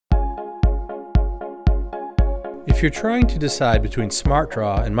If you're trying to decide between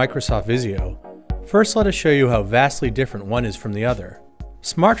SmartDraw and Microsoft Visio, first let us show you how vastly different one is from the other.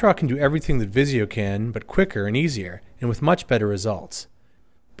 SmartDraw can do everything that Visio can, but quicker and easier, and with much better results.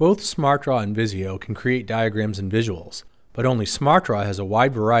 Both SmartDraw and Visio can create diagrams and visuals, but only SmartDraw has a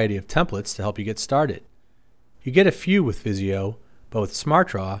wide variety of templates to help you get started. You get a few with Visio, but with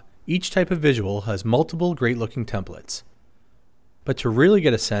SmartDraw, each type of visual has multiple great-looking templates. But to really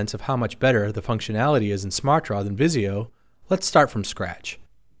get a sense of how much better the functionality is in SmartDraw than Visio, let's start from scratch.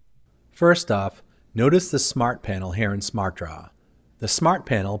 First off, notice the Smart panel here in SmartDraw. The Smart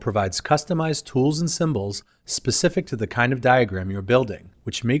panel provides customized tools and symbols specific to the kind of diagram you're building,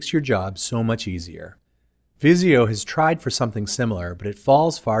 which makes your job so much easier. Visio has tried for something similar, but it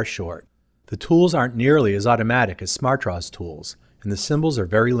falls far short. The tools aren't nearly as automatic as SmartDraw's tools, and the symbols are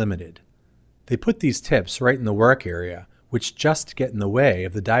very limited. They put these tips right in the work area, which just get in the way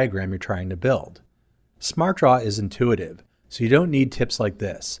of the diagram you're trying to build. SmartDraw is intuitive, so you don't need tips like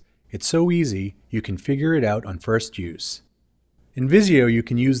this. It's so easy, you can figure it out on first use. In Visio, you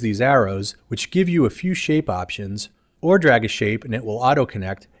can use these arrows, which give you a few shape options, or drag a shape and it will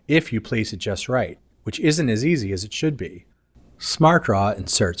auto-connect if you place it just right, which isn't as easy as it should be. SmartDraw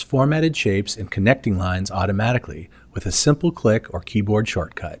inserts formatted shapes and connecting lines automatically with a simple click or keyboard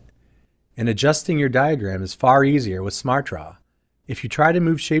shortcut. And adjusting your diagram is far easier with SmartDraw. If you try to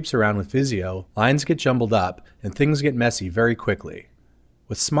move shapes around with Visio, lines get jumbled up and things get messy very quickly.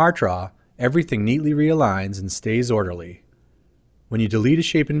 With SmartDraw, everything neatly realigns and stays orderly. When you delete a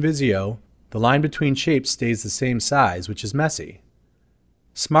shape in Visio, the line between shapes stays the same size, which is messy.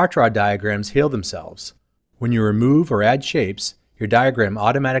 SmartDraw diagrams heal themselves. When you remove or add shapes, your diagram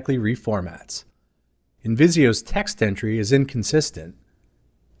automatically reformats. In Visio's text entry is inconsistent.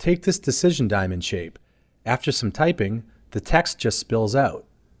 Take this decision diamond shape. After some typing, the text just spills out.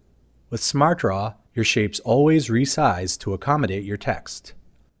 With SmartDraw, your shapes always resize to accommodate your text.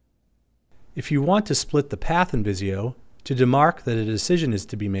 If you want to split the path in Visio, to demark that a decision is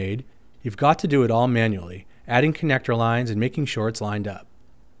to be made, you've got to do it all manually, adding connector lines and making sure it's lined up.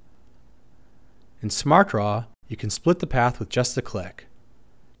 In SmartDraw, you can split the path with just a click.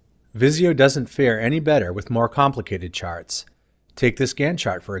 Visio doesn't fare any better with more complicated charts. Take this Gantt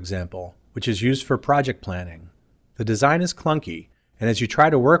chart, for example, which is used for project planning. The design is clunky, and as you try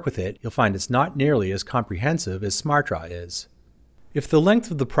to work with it, you'll find it's not nearly as comprehensive as SmartDraw is. If the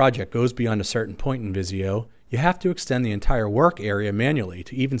length of the project goes beyond a certain point in Visio, you have to extend the entire work area manually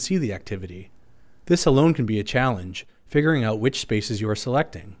to even see the activity. This alone can be a challenge, figuring out which spaces you are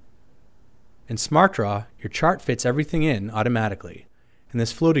selecting. In SmartDraw, your chart fits everything in automatically, and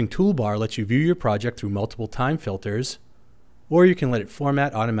this floating toolbar lets you view your project through multiple time filters, or you can let it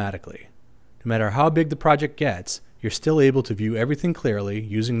format automatically. No matter how big the project gets, you're still able to view everything clearly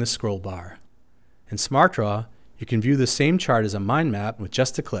using the scroll bar. In SmartDraw, you can view the same chart as a mind map with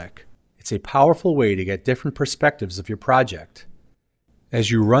just a click. It's a powerful way to get different perspectives of your project.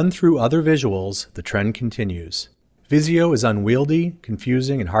 As you run through other visuals, the trend continues. Visio is unwieldy,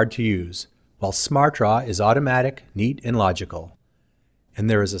 confusing, and hard to use, while SmartDraw is automatic, neat, and logical. And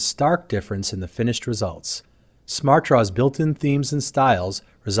there is a stark difference in the finished results. SmartDraw's built-in themes and styles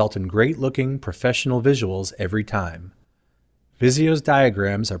result in great-looking, professional visuals every time. Visio's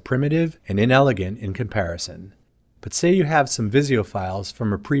diagrams are primitive and inelegant in comparison. But say you have some Visio files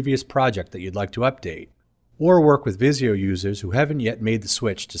from a previous project that you'd like to update, or work with Visio users who haven't yet made the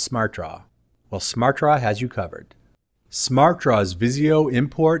switch to SmartDraw. Well, SmartDraw has you covered. SmartDraw's Visio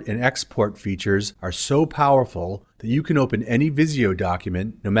import and export features are so powerful that you can open any Visio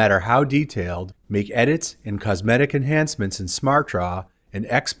document, no matter how detailed, make edits and cosmetic enhancements in SmartDraw, and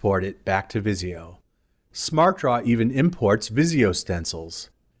export it back to Visio. SmartDraw even imports Visio stencils.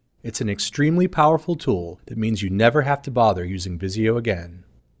 It's an extremely powerful tool that means you never have to bother using Visio again.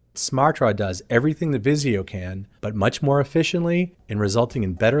 SmartDraw does everything that Visio can, but much more efficiently and resulting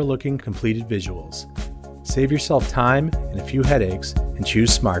in better looking completed visuals. Save yourself time and a few headaches and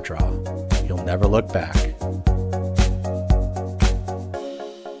choose SmartDraw. You'll never look back.